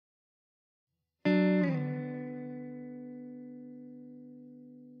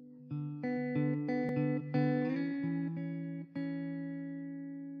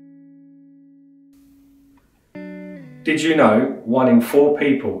Did you know 1 in 4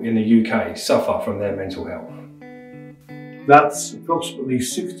 people in the UK suffer from their mental health? That's approximately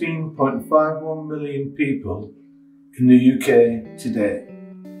 16.51 million people in the UK today.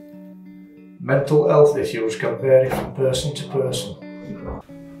 Mental health issues can vary from person to person,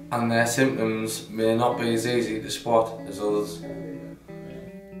 and their symptoms may not be as easy to spot as others.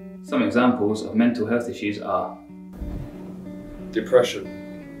 Some examples of mental health issues are depression,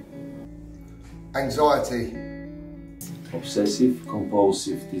 anxiety, obsessive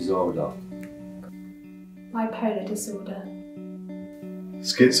compulsive disorder, bipolar disorder,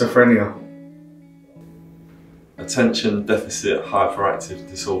 schizophrenia, attention deficit hyperactive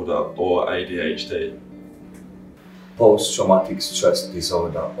disorder or ADHD, post-traumatic stress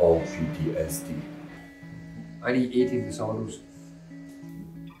disorder or PTSD, any eating disorders.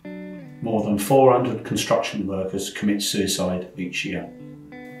 More than 400 construction workers commit suicide each year.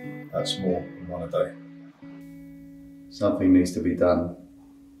 That's more than 1 a day. Something needs to be done.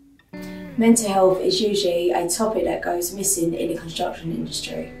 Mental health is usually a topic that goes missing in the construction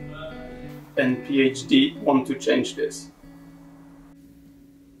industry. And PhD want to change this.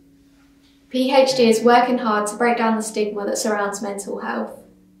 PhD is working hard to break down the stigma that surrounds mental health.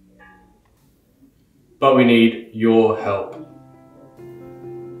 But we need your help.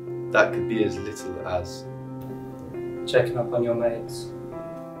 That could be as little as checking up on your mates,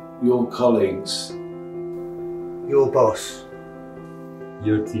 your colleagues, your boss,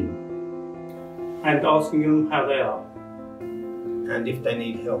 your team, and asking them how they are, and if they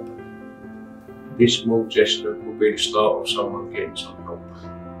need help. This small gesture will be the start of someone getting some help.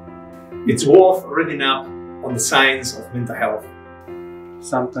 It's worth reading up on the signs of mental health.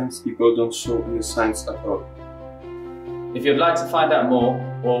 Sometimes people don't show any signs at all. If you'd like to find out more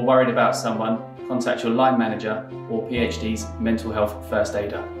or worried about someone, contact your line manager or PhD's mental health first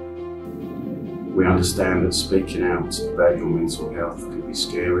aider. We understand that speaking out about your mental health can be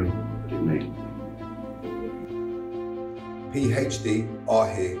scary, but it needn't be. PhD are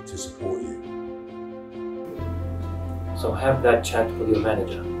here to support you. So have that chat with your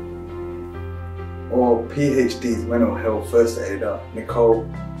manager. Or PhD's mental health first aider, Nicole,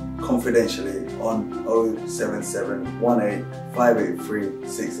 confidentially on 077 18 583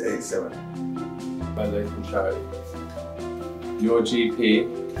 687. My local charity. Your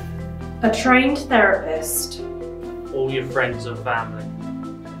GP. A trained therapist. All your friends and family.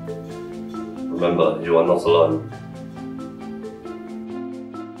 Remember, you are not alone.